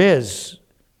matter is,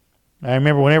 I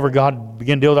remember whenever God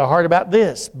began to deal with our heart about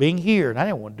this, being here, and I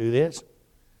didn't want to do this.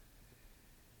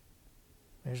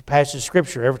 There's a passage of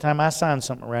Scripture. Every time I sign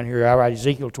something around here, I write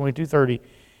Ezekiel 22:30,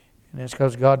 and that's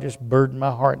because God just burdened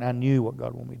my heart, and I knew what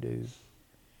God wanted me to do.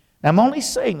 Now, I'm only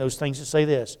saying those things to say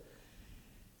this.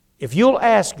 If you'll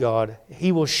ask God,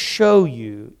 He will show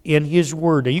you in His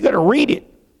Word. Now, you got to read it.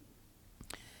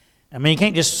 I mean, you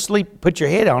can't just put your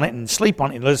head on it and sleep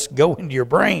on it and let it go into your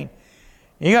brain.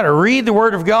 You got to read the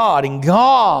Word of God, and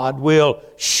God will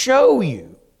show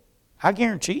you. I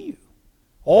guarantee you.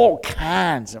 all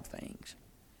kinds of things.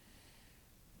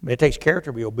 But it takes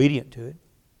character to be obedient to it.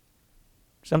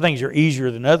 Some things are easier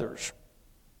than others.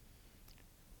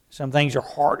 Some things are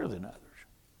harder than others.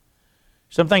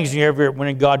 Some things,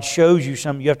 when God shows you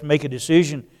something, you have to make a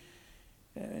decision.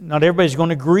 Not everybody's going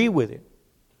to agree with it.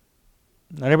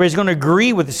 Not everybody's going to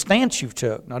agree with the stance you've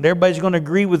took. Not everybody's going to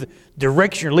agree with the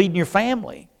direction you're leading your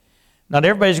family. Not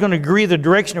everybody's going to agree with the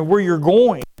direction of where you're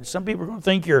going. Some people are going to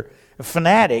think you're a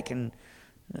fanatic, and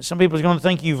some people are going to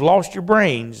think you've lost your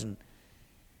brains.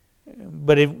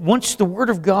 But once the Word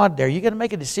of God there, you got to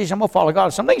make a decision. I'm going to follow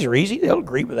God. Some things are easy. They'll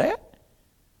agree with that.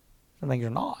 Some things are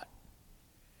not.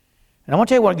 And I want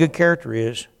to tell you what good character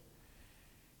is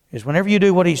whenever you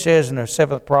do what he says in the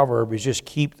 7th proverb, is just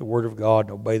keep the Word of God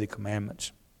and obey the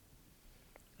commandments.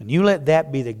 And you let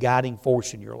that be the guiding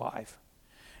force in your life.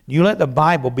 You let the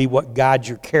Bible be what guides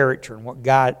your character and what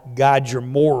guides your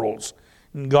morals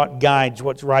and God guides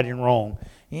what's right and wrong.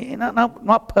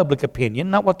 Not public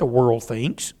opinion, not what the world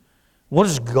thinks. What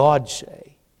does God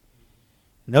say?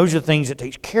 And those are the things that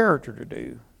takes character to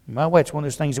do. By the way, it's one of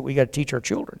those things that we got to teach our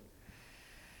children.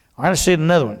 All right, let's see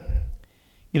another one.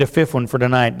 Get a fifth one for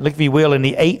tonight. Look, if you will, in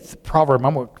the 8th proverb.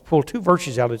 I'm going to pull 2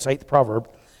 verses out of this 8th proverb.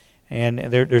 And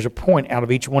there's a point out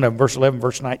of each one of them, verse 11,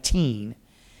 verse 19.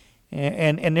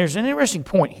 And there's an interesting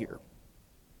point here.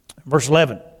 Verse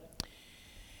 11.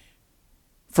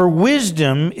 For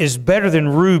wisdom is better than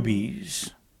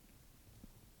rubies,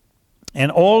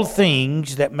 and all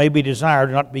things that may be desired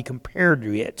are not to be compared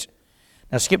to it.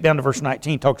 Now skip down to verse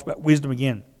 19. Talks about wisdom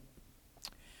again.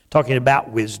 Talking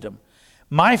about wisdom.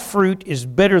 My fruit is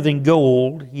better than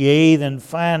gold, yea, than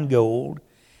fine gold,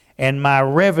 and my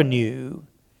revenue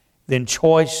than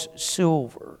choice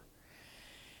silver.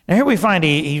 Now here we find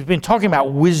he's been talking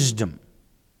about wisdom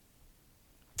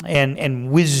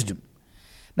and wisdom.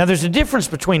 Now there's a difference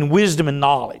between wisdom and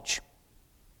knowledge.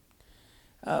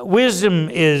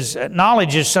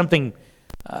 Knowledge is something,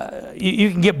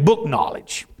 you can get book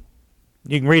knowledge.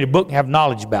 You can read a book and have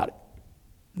knowledge about it.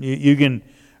 You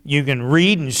can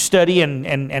read and study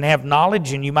and have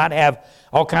knowledge, and you might have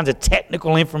all kinds of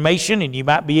technical information, and you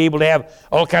might be able to have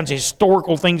all kinds of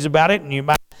historical things about it, and you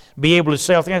might be able to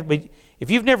say things. But if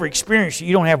you've never experienced it,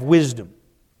 you don't have wisdom.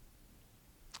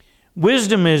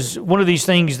 Wisdom is one of these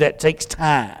things that takes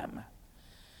time.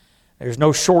 There's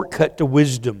no shortcut to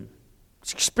wisdom.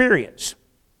 It's experience.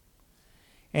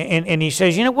 And he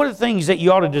says, one of the things that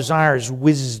you ought to desire is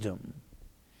wisdom.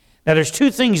 Now, there's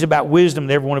 2 things about wisdom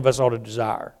that every one of us ought to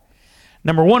desire.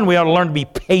 Number 1, we ought to learn to be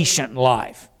patient in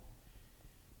life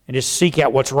and just seek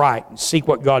out what's right and seek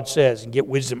what God says and get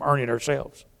wisdom, earn it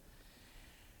ourselves.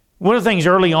 One of the things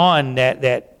early on that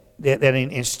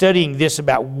in studying this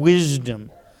about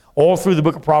wisdom, all through the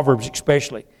book of Proverbs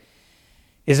especially,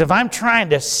 is if I'm trying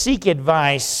to seek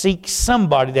advice, seek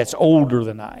somebody that's older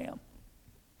than I am.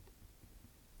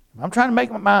 If I'm trying to make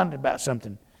my mind about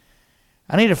something,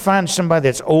 I need to find somebody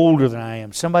that's older than I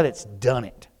am, somebody that's done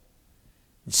it,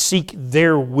 and seek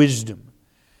their wisdom.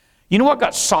 You know what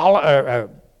got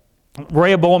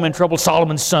Rehoboam in trouble?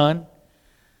 Solomon's son.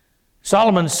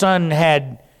 Solomon's son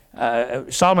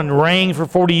Solomon reigned for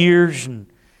 40 years, and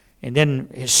then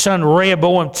his son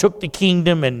Rehoboam took the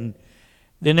kingdom, and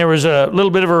then there was a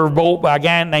little bit of a revolt by a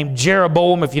guy named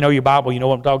Jeroboam. If you know your Bible, you know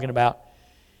what I'm talking about.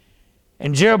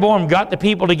 And Jeroboam got the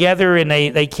people together, and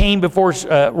they came before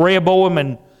Rehoboam,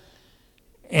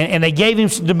 and they gave him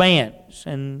some demands.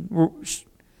 And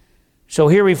so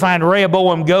here we find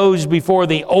Rehoboam goes before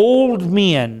the old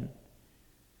men,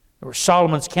 or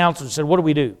Solomon's council, and said, "What do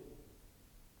we do?"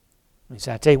 And he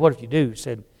said, "I tell you what, if you do," he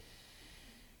said,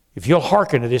 "if you'll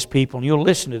hearken to this people, and you'll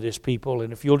listen to this people,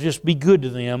 and if you'll just be good to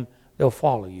them, they'll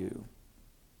follow you."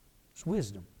 It's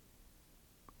wisdom.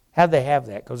 How'd they have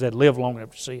that? Because they'd lived long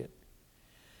enough to see it.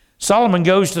 Solomon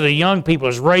goes to the young people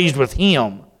that's raised with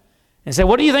him and said,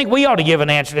 "What do you think we ought to give an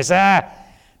answer?" They say,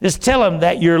 just tell them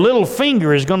that your little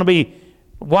finger is going to be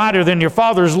wider than your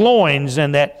father's loins,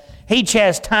 and that he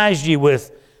chastised you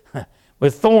with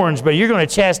thorns, but you're going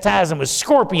to chastise them with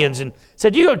scorpions. And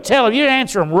said, you go tell them, you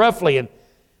answer them roughly. And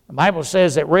the Bible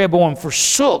says that Rehoboam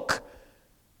forsook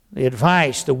the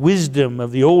advice, the wisdom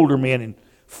of the older men, and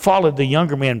followed the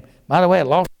younger men. By the way, it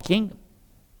lost the kingdom.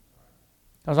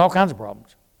 There was all kinds of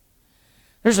problems.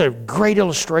 There's a great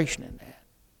illustration in that.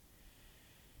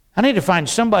 I need to find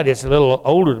somebody that's a little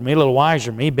older than me, a little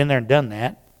wiser than me, been there and done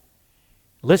that.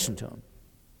 Listen to them.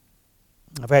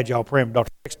 I've had y'all pray with Dr.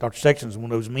 Sexton. Dr. Sexton's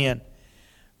one of those men.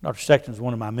 Dr. Sexton's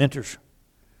one of my mentors.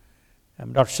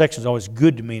 Dr. Sexton's always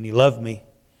good to me, and he loved me.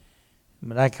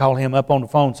 But I call him up on the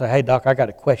phone and say, "Hey, Doc, I got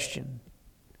a question."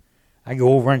 I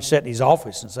go over and sit in his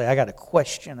office and say, "I got a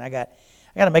question. I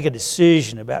I got to make a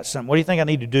decision about something. What do you think I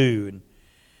need to do?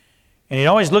 And he'd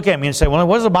always look at me and say, well,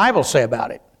 what does the Bible say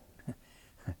about it?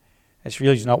 That's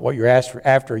really not what you're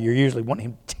after. You're usually wanting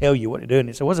him to tell you what to do. And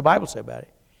he said, what does the Bible say about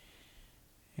it?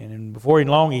 And then before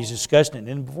long, he's discussing it. And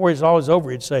then before it's always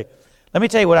over, he'd say, let me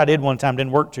tell you what I did one time.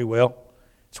 Didn't work too well.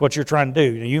 It's what you're trying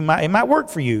to do. It might work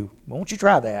for you. But won't you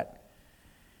try that?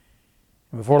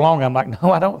 And before long, I'm like, no,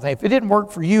 I don't think. If it didn't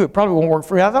work for you, it probably won't work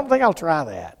for you. I don't think I'll try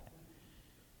that.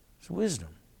 It's wisdom.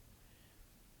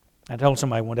 I told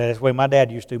somebody one day, that's the way my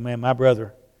dad used to, man, my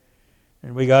brother.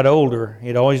 And we got older,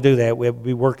 he'd always do that. We'd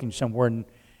be working somewhere and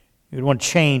he'd want to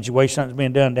change the way something's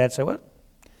being done. Dad said, well,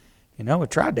 we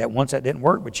tried that once. That didn't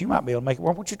work, but you might be able to make it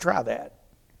work. Why don't you try that?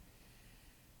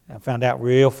 And I found out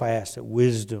real fast that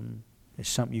wisdom is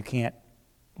something you can't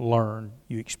learn.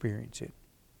 You experience it.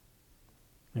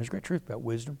 There's great truth about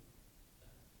wisdom.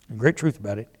 And great truth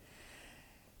about it.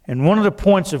 And one of the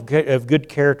points of good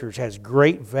characters has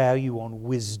great value on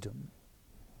wisdom.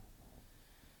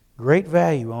 Great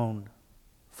value on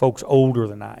folks older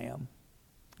than I am.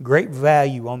 Great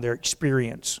value on their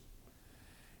experience.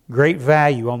 Great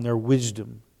value on their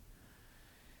wisdom.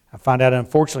 I find out,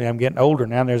 unfortunately, I'm getting older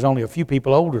now, and there's only a few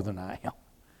people older than I am.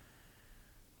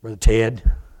 Brother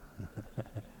Ted.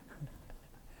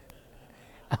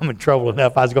 I'm in trouble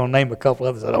enough. I was going to name a couple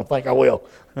others. I don't think I will.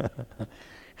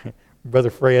 Brother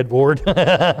Fred Ward.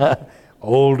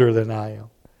 Older than I am.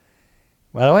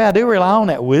 By the way, I do rely on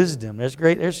that wisdom. There's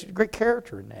great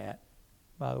character in that,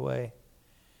 by the way.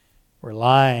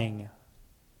 Relying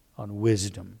on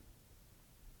wisdom.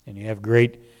 And you have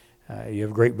great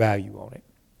value on it.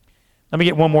 Let me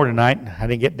get one more tonight. I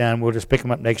didn't get done. We'll just pick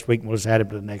them up next week and we'll just add them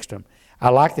to the next one. I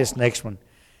like this next one.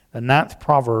 The 9th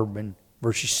proverb in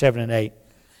verses 7 and 8.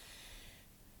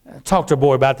 I talked to a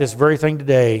boy about this very thing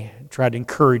today. Tried to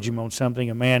encourage him on something,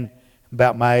 a man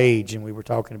about my age, and we were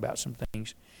talking about some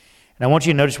things. And I want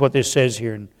you to notice what this says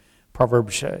here in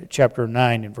Proverbs chapter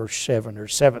 9 and verse 7, or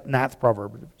 9th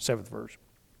proverb, 7th verse.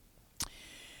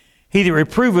 He that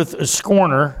reproveth a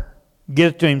scorner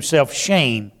getteth to himself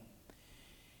shame,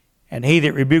 and he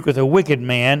that rebuketh a wicked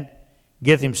man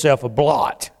getteth himself a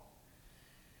blot.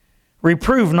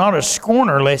 Reprove not a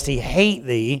scorner, lest he hate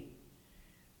thee.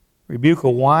 Rebuke a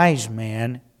wise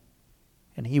man,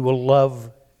 and he will love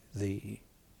thee.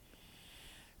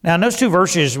 Now, in those two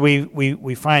verses,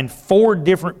 we find 4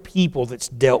 different people that's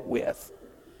dealt with.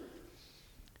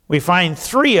 We find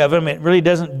 3 of them. It really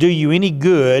doesn't do you any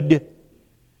good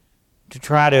to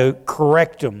try to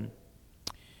correct them.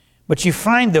 But you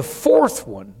find the 4th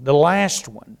one, the last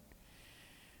one.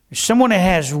 Someone that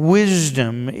has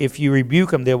wisdom, if you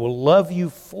rebuke them, they will love you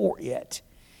for it.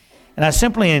 And I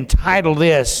simply entitle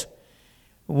this,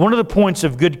 one of the points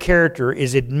of good character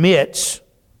is admits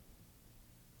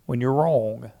when you're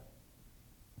wrong.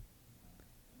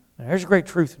 Now, there's great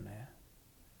truth in that.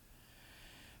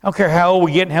 I don't care how old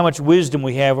we get and how much wisdom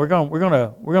we have, we're going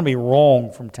to be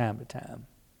wrong from time to time.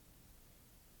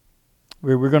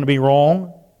 We're going to be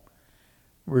wrong.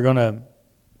 We're going to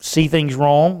see things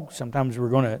wrong. Sometimes we're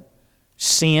going to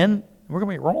sin. We're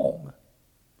going to be wrong.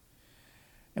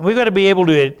 And we've got to be able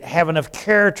to have enough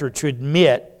character to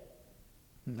admit,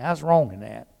 I was wrong in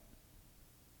that.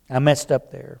 I messed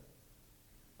up there.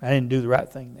 I didn't do the right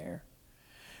thing there.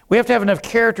 We have to have enough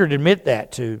character to admit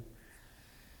that to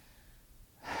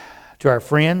our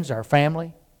friends, our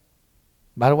family.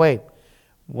 By the way,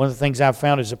 one of the things I've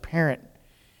found as a parent,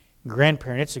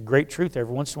 grandparent, it's a great truth.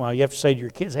 Every once in a while you have to say to your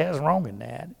kids, hey, I was wrong in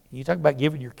that. You talk about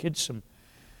giving your kids some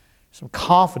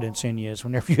confidence in you is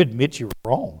whenever you admit you're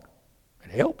wrong.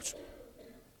 It helps.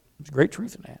 There's great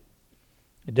truth in that.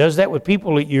 It does that with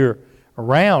people that you're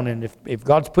around, and if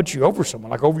God's put you over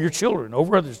someone, like over your children,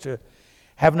 over others, to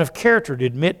have enough character to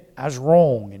admit I was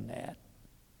wrong in that.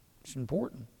 It's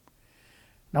important.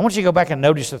 Now I want you to go back and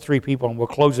notice the 3 people, and we'll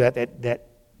close that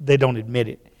they don't admit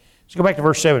it. Let's go back to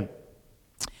verse 7.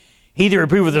 He that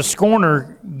reproveth a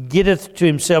scorner getteth to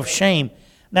himself shame.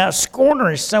 Now, a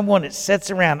scorner is someone that sits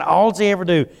around, all they ever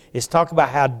do is talk about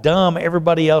how dumb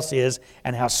everybody else is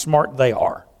and how smart they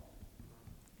are.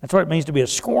 That's what it means to be a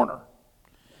scorner.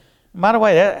 And by the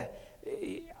way,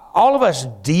 all of us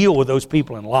deal with those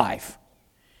people in life.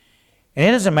 And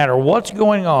it doesn't matter what's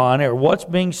going on or what's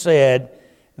being said,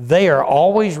 they are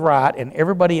always right and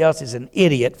everybody else is an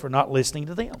idiot for not listening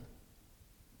to them.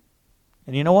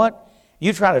 And you know what?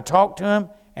 You try to talk to them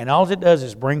and all it does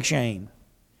is bring shame.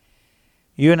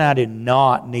 You and I do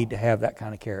not need to have that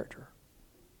kind of character.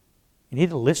 You need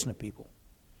to listen to people.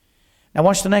 Now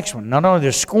watch the next one. Not only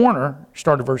the scorner,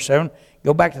 start at verse 7,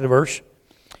 go back to the verse.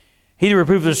 He that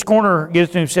reproveth the scorner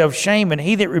getteth to himself shame, and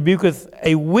he that rebuketh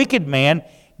a wicked man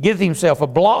giveth himself a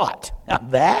blot. Now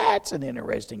that's an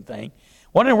interesting thing.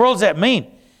 What in the world does that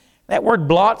mean? That word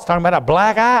blot's talking about a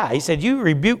black eye. He said, you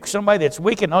rebuke somebody that's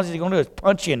wicked, and all he's going to do is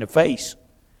punch you in the face.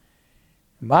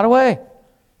 And by the way,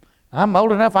 I'm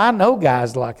old enough, I know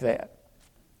guys like that.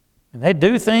 And they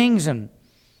do things, and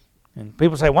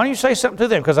people say, why don't you say something to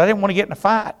them? Because I didn't want to get in a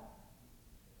fight.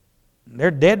 And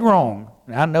they're dead wrong,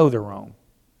 and I know they're wrong.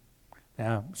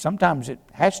 Now, sometimes it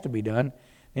has to be done.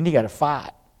 Then you got to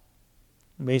fight.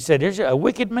 But he said, there's a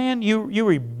wicked man, you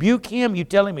rebuke him, you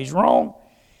tell him he's wrong,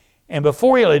 and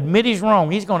before he'll admit he's wrong,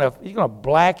 he's going to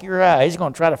black your eye. He's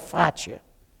going to try to fight you.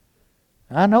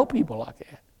 I know people like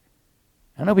that.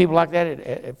 I know people like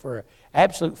that for an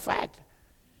absolute fact.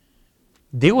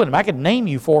 Deal with them. I could name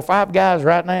you 4 or 5 guys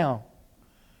right now.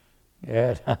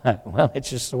 Yeah, well, it's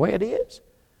just the way it is.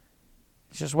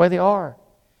 It's just the way they are.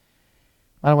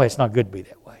 By the way, it's not good to be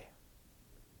that way.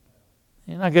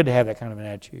 It's not good to have that kind of an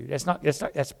attitude.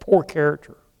 That's poor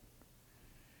character.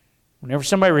 Whenever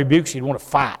somebody rebukes you, you want to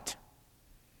fight.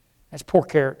 That's poor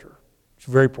character. It's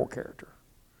very poor character.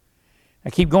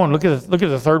 Now keep going. Look at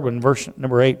the third one, verse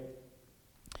number 8.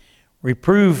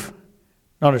 Reprove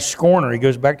not a scorner. He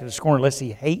goes back to the scorner, lest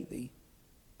he hate thee.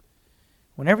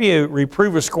 Whenever you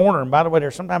reprove a scorner, and by the way,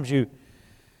 there's sometimes you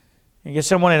get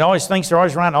someone that always thinks they're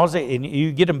always right, and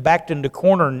you get them backed into the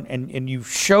corner, and you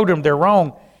showed them they're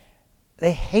wrong,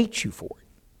 they hate you for it.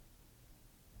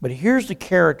 But here's the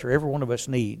character every one of us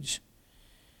needs,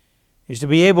 is to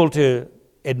be able to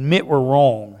admit we're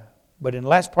wrong. But in the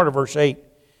last part of verse 8,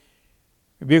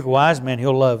 rebuke a wise man,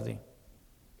 he'll love thee.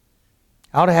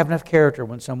 I ought to have enough character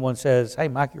when someone says, hey,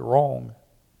 Mike, you're wrong.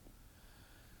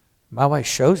 My way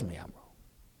shows me I'm wrong.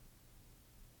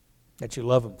 That you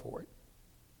love him for it.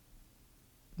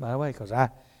 By the way, because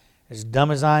as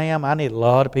dumb as I am, I need a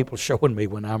lot of people showing me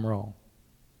when I'm wrong.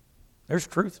 There's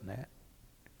truth in that.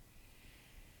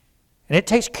 And it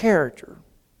takes character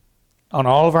on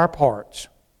all of our parts.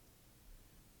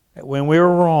 That when we're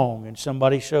wrong and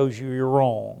somebody shows you you're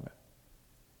wrong,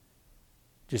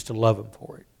 just to love them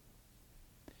for it.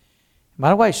 By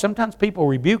the way, sometimes people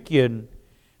rebuke you and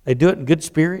they do it in good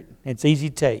spirit, and it's easy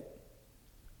to take.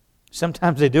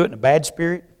 Sometimes they do it in a bad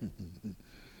spirit, and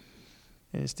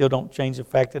it still don't change the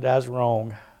fact that I was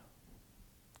wrong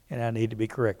and I need to be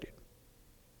corrected.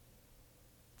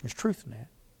 There's truth in that.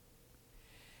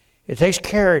 It takes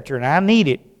character, and I need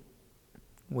it.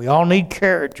 We all need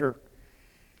character.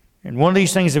 And one of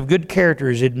these things of good character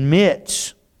is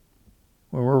admits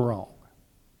when we're wrong.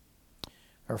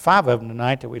 There are 5 of them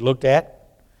tonight that we looked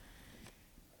at.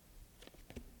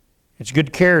 It's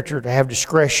good character to have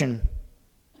discretion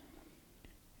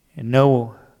and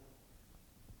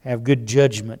have good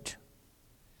judgment.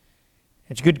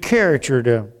 It's good character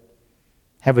to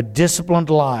have a disciplined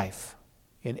life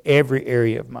in every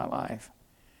area of my life.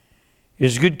 It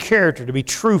is good character to be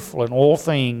truthful in all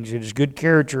things. It is good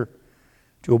character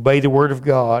to obey the Word of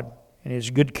God. And it is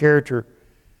good character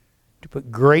to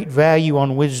put great value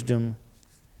on wisdom.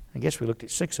 I guess we looked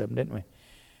at 6 of them, didn't we?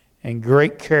 And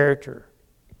great character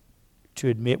to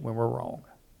admit when we're wrong.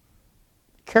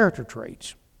 Character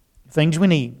traits. Things we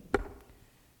need.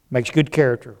 Makes good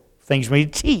character. Things we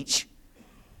need to teach.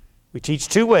 We teach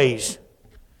 2 ways.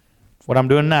 What I'm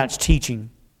doing now is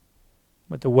teaching.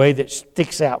 But the way that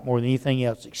sticks out more than anything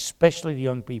else, especially the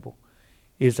young people,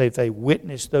 is that they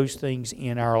witness those things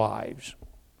in our lives.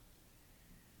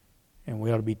 And we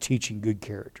ought to be teaching good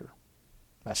character.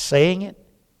 By saying it,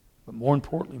 but more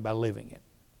importantly, by living it.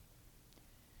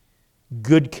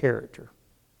 Good character.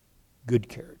 Good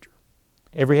character.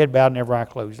 Every head bowed and every eye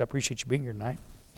closed. I appreciate you being here tonight.